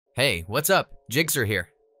Hey, what's up? Jigsaw here.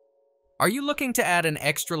 Are you looking to add an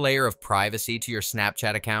extra layer of privacy to your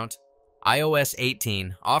Snapchat account? iOS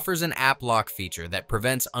 18 offers an app lock feature that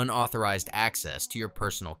prevents unauthorized access to your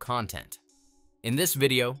personal content. In this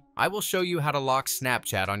video, I will show you how to lock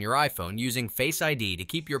Snapchat on your iPhone using Face ID to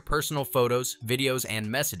keep your personal photos, videos, and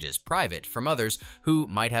messages private from others who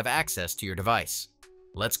might have access to your device.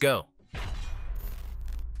 Let's go.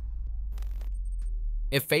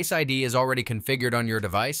 If Face ID is already configured on your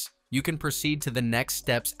device, you can proceed to the next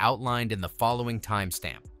steps outlined in the following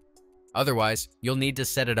timestamp. Otherwise, you'll need to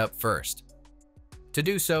set it up first. To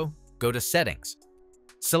do so, go to Settings.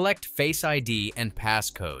 Select Face ID and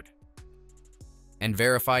Passcode, and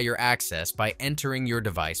verify your access by entering your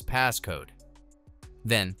device passcode.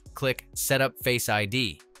 Then, click Set up Face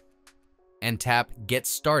ID and tap Get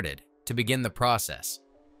Started to begin the process.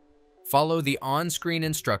 Follow the on-screen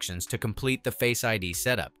instructions to complete the Face ID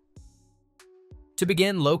setup. To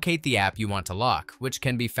begin, locate the app you want to lock, which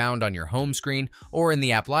can be found on your home screen or in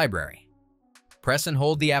the app library. Press and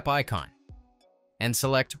hold the app icon, and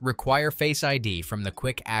select Require Face ID from the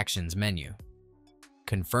Quick Actions menu.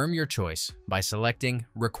 Confirm your choice by selecting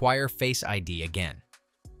Require Face ID again,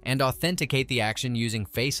 and authenticate the action using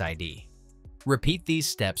Face ID. Repeat these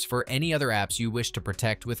steps for any other apps you wish to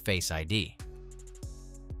protect with Face ID.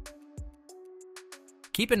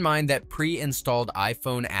 Keep in mind that pre-installed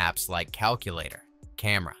iPhone apps like Calculator,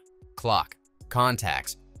 Camera, Clock,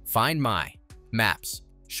 Contacts, Find My, Maps,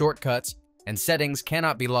 Shortcuts, and Settings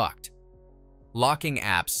cannot be locked. Locking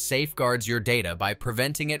apps safeguards your data by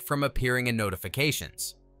preventing it from appearing in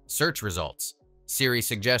notifications, search results, Siri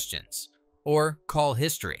suggestions, or call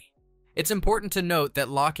history. It's important to note that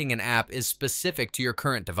locking an app is specific to your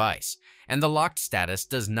current device, and the locked status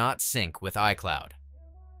does not sync with iCloud.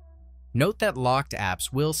 Note that locked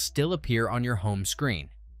apps will still appear on your home screen,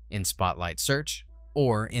 in Spotlight Search,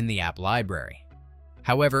 or in the app library.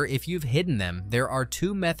 However, if you've hidden them, there are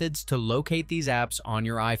two methods to locate these apps on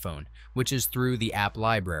your iPhone, which is through the app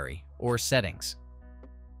library or settings.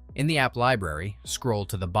 In the app library, scroll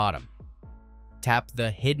to the bottom. Tap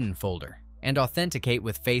the Hidden folder and authenticate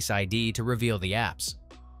with Face ID to reveal the apps.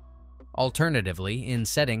 Alternatively, in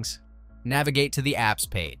Settings, navigate to the Apps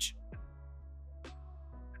page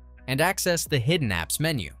and access the Hidden Apps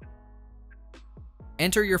menu.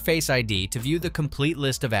 Enter your Face ID to view the complete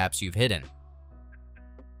list of apps you've hidden.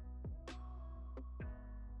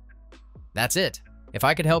 That's it. If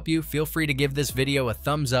I could help you, feel free to give this video a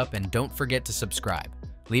thumbs up and don't forget to subscribe.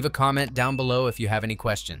 Leave a comment down below if you have any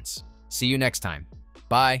questions. See you next time.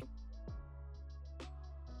 Bye.